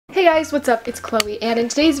Hey guys, what's up? It's Chloe, and in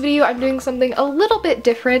today's video I'm doing something a little bit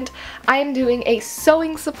different. I am doing a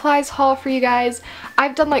sewing supplies haul for you guys.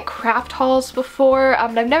 I've done like craft hauls before,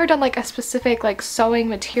 but I've never done like a specific like sewing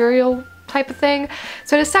material type of thing.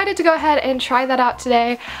 So I decided to go ahead and try that out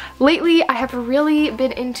today. Lately I have really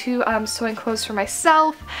been into sewing clothes for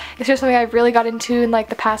myself. It's just something I've really got into in like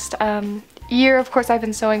the past year. Of course I've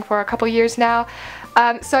been sewing for a couple years now.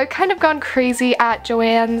 So I've kind of gone crazy at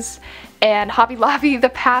Joann's and Hobby Lobby the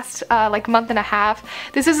past like month and a half.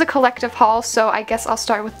 This is a collective haul, so I guess I'll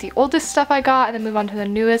start with the oldest stuff I got and then move on to the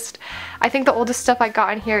newest. I think the oldest stuff I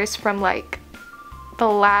got in here is from like the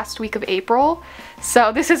last week of April,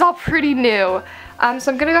 so this is all pretty new. So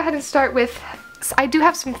I'm gonna go ahead and start with, I do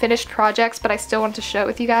have some finished projects, but I still want to show it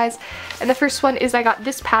with you guys. And the first one is I got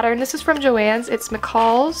this pattern. This is from Joann's. It's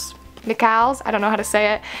McCall's, I don't know how to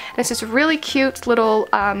say it. And it's this really cute little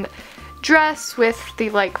dress with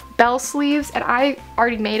the like bell sleeves, and I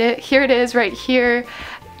already made it. Here it is right here.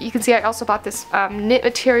 You can see I also bought this knit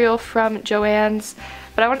material from Joann's,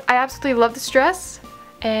 but I absolutely love this dress.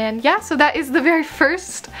 And yeah, so that is the very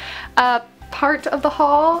first part of the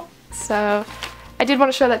haul. So I did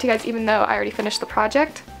want to show that to you guys even though I already finished the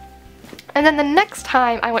project. And then the next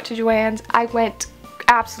time I went to Joann's, I went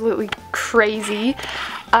absolutely crazy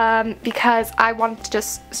because I wanted to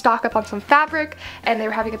just stock up on some fabric, and they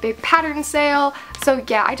were having a big pattern sale. So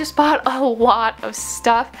yeah, I just bought a lot of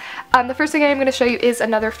stuff. The first thing I'm going to show you is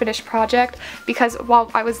another finished project, because while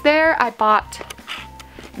I was there I bought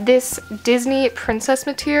this Disney princess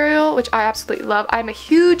material, which I absolutely love. I'm a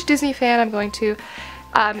huge Disney fan. I'm going to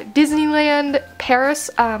Disneyland Paris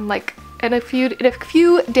like in a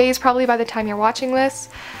few days, probably by the time you're watching this.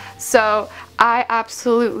 So I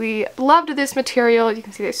absolutely loved this material. You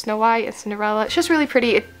can see there's Snow White and Cinderella. It's just really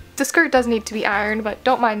pretty. The skirt does need to be ironed, but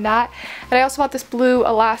don't mind that. And I also bought this blue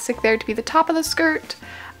elastic there to be the top of the skirt.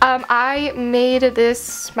 I made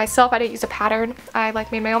this myself. I didn't use a pattern. I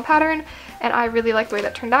made my own pattern, and I really like the way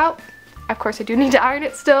that turned out. Of course I do need to iron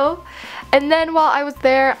it still. And then while I was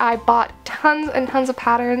there I bought tons and tons of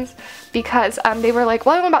patterns, because they were like,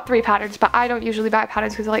 well, I only bought 3 patterns, but I don't usually buy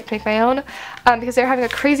patterns because I like to make my own, because they were having a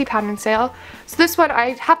crazy pattern sale. So this one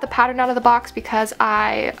I have the pattern out of the box because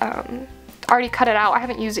I already cut it out. I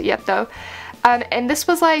haven't used it yet though. And this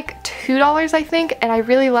was like $2 I think, and I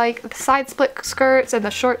really like the side split skirts and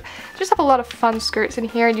the short. Just have a lot of fun skirts in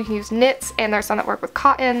here, and you can use knits, and there's some that work with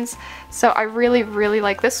cottons. So I really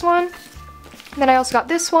like this one. And then I also got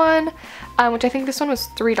this one, which I think this one was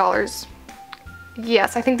 $3.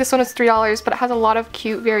 Yes, I think this one is $3, but it has a lot of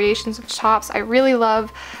cute variations of tops. I really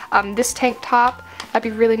love this tank top. That'd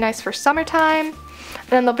be really nice for summertime. And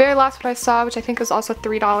then the very last one I saw, which I think is also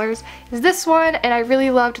 $3, is this one, and I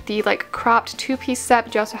really loved the like cropped 2-piece set,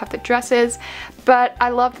 but you also have the dresses. But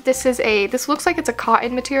I love that this looks like it's a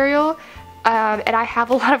cotton material, and I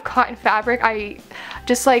have a lot of cotton fabric. I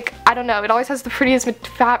don't know, it always has the prettiest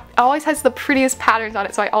patterns on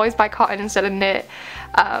it, so I always buy cotton instead of knit,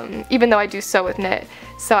 even though I do sew with knit.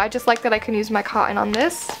 So I just like that I can use my cotton on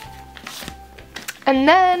this. And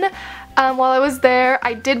then while I was there,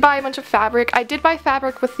 I did buy a bunch of fabric. I did buy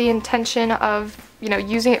fabric with the intention of, you know,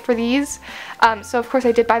 using it for these. So of course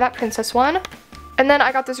I did buy that princess one. And then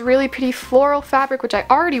I got this really pretty floral fabric, which I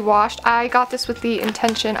already washed. I got this with the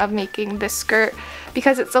intention of making this skirt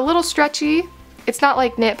because it's a little stretchy. It's not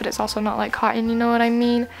like knit, but it's also not like cotton, you know what I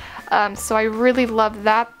mean? So I really loved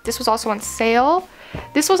that. This was also on sale.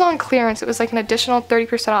 This was on clearance. It was like an additional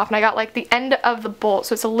 30% off, and I got like the end of the bolt,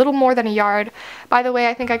 so it's a little more than a yard. By the way,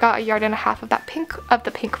 I think I got 1.5 yards of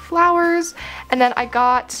the pink flowers. And then I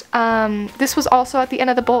got this was also at the end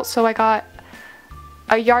of the bolt, so I got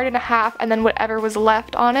 1.5 yards and then whatever was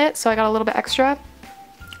left on it, so I got a little bit extra.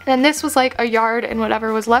 And then this was like 1 yard and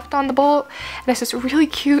whatever was left on the bolt, and it's this really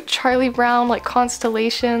cute Charlie Brown like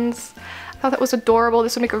constellations. I thought that was adorable.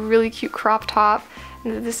 This would make a really cute crop top,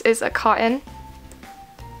 and this is a cotton.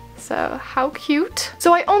 So how cute.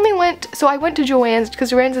 So I went to Joann's,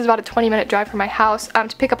 because Joann's is about a 20-minute drive from my house,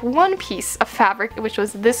 to pick up one piece of fabric, which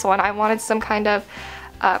was this one. I wanted some kind of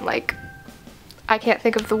like, I can't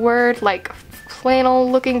think of the word, like flannel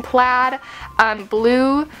looking plaid,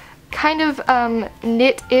 blue, kind of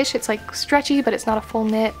knit-ish. It's like stretchy, but it's not a full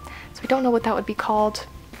knit, so I don't know what that would be called.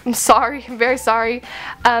 I'm sorry, I'm very sorry.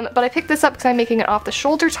 But I picked this up because I'm making an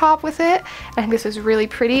off-the-shoulder top with it. I think this is really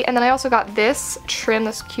pretty. And then I also got this trim,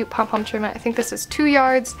 this cute pom-pom trim. I think this is 2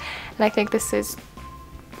 yards, and I think this is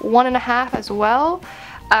 1.5 as well,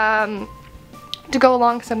 to go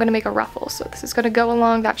along, because I'm going to make a ruffle. So this is going to go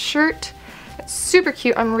along that shirt. It's super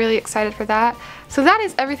cute. I'm really excited for that. So that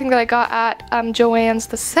is everything that I got at Joann's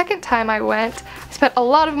the second time I went. I spent a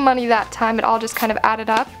lot of money that time. It all just kind of added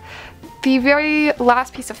up. The very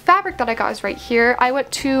last piece of fabric that I got is right here. I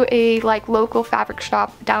went to a local fabric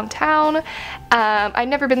shop downtown. I'd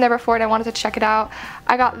never been there before and I wanted to check it out.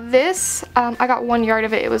 I got this. I got 1 yard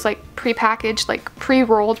of it. It was like pre-packaged, like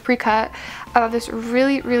pre-rolled, pre-cut. This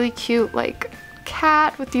really, really cute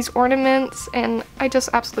cat with these ornaments, and I just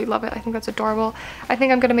absolutely love it. I think that's adorable. I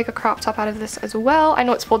think I'm gonna make a crop top out of this as well. I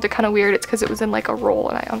know it's folded kind of weird. It's because it was in like a roll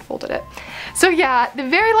and I unfolded it. So yeah, the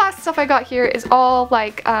very last stuff I got here is all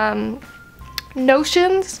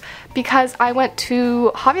notions, because I went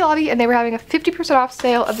to Hobby Lobby and they were having a 50% off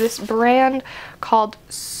sale of this brand called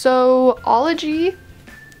Sewology.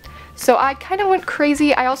 So I kind of went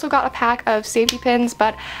crazy. I also got a pack of safety pins,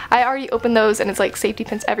 but I already opened those and it's like safety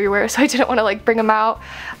pins everywhere, so I didn't want to bring them out.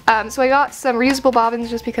 So I got some reusable bobbins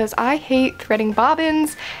just because I hate threading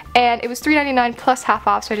bobbins, and it was $3.99 plus half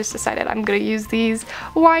off, so I just decided I'm gonna use these.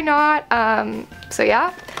 Why not? So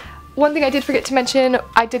yeah. One thing I did forget to mention,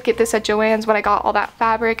 I did get this at Joann's when I got all that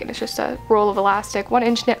fabric, and it's just a roll of elastic,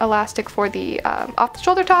 1-inch knit elastic for the off the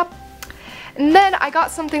shoulder top. And then I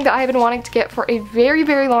got something that I have been wanting to get for a very,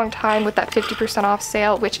 very long time with that 50% off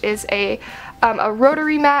sale, which is a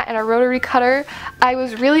rotary mat and a rotary cutter. I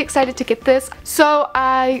was really excited to get this. So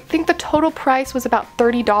I think the total price was about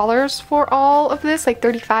 $30 for all of this, like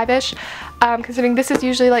 35-ish. Considering this is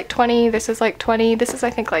usually like 20, this is like 20, this is I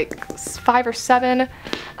think like 5 or 7.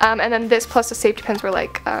 And then this plus the safety pins were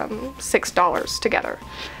like $6 together.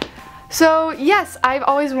 So yes, I've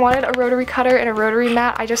always wanted a rotary cutter and a rotary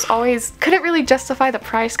mat. I just always couldn't really justify the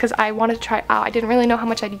price because I wanted to try it out. I didn't really know how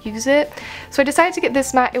much I'd use it. So I decided to get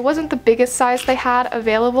this mat. It wasn't the biggest size they had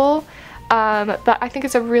available, but I think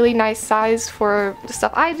it's a really nice size for the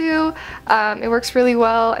stuff I do. It works really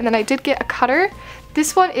well. And then I did get a cutter.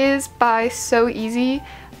 This one is by Sew Easy.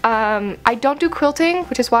 I don't do quilting,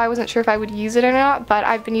 which is why I wasn't sure if I would use it or not, but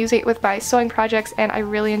I've been using it with my sewing projects and I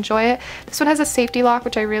really enjoy it. This one has a safety lock,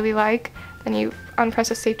 which I really like. Then you unpress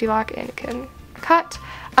a safety lock and it can cut.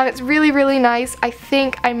 It's really, really nice. I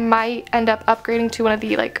think I might end up upgrading to one of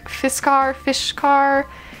the Fishcar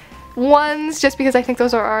ones, just because I think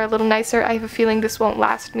those are a little nicer. I have a feeling this won't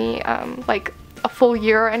last me like a full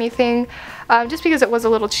year or anything, just because it was a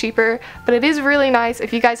little cheaper, but it is really nice.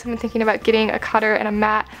 If you guys have been thinking about getting a cutter and a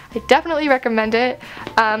mat, I definitely recommend it.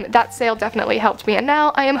 That sale definitely helped me, and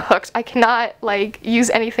now I am hooked. I cannot use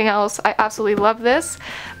anything else. I absolutely love this.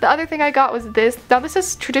 The other thing I got was this. Now this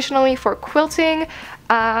is traditionally for quilting.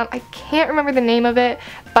 I can't remember the name of it,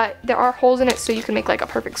 but there are holes in it so you can make like a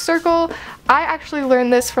perfect circle. I actually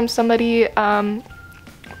learned this from somebody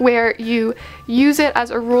where you use it as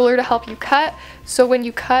a ruler to help you cut. So when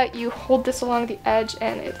you cut, you hold this along the edge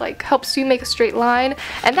and it helps you make a straight line.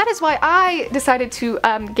 And that is why I decided to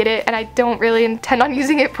get it, and I don't really intend on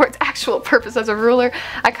using it for its actual purpose as a ruler.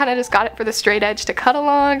 I kind of just got it for the straight edge to cut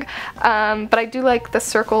along. But I do like the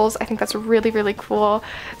circles. I think that's really, really cool.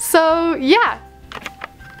 So yeah.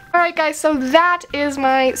 Alright guys, so that is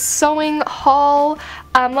my sewing haul.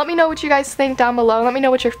 Let me know what you guys think down below. Let me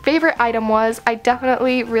know what your favorite item was. I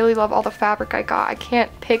definitely really love all the fabric I got. I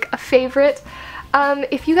can't pick a favorite.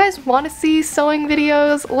 If you guys want to see sewing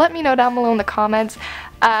videos, let me know down below in the comments.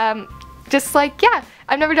 Yeah,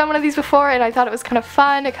 I've never done one of these before and I thought it was kind of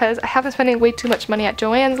fun because I have been spending way too much money at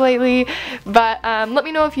Joann's lately. But let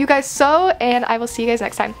me know if you guys sew, and I will see you guys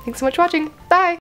next time. Thanks so much for watching. Bye!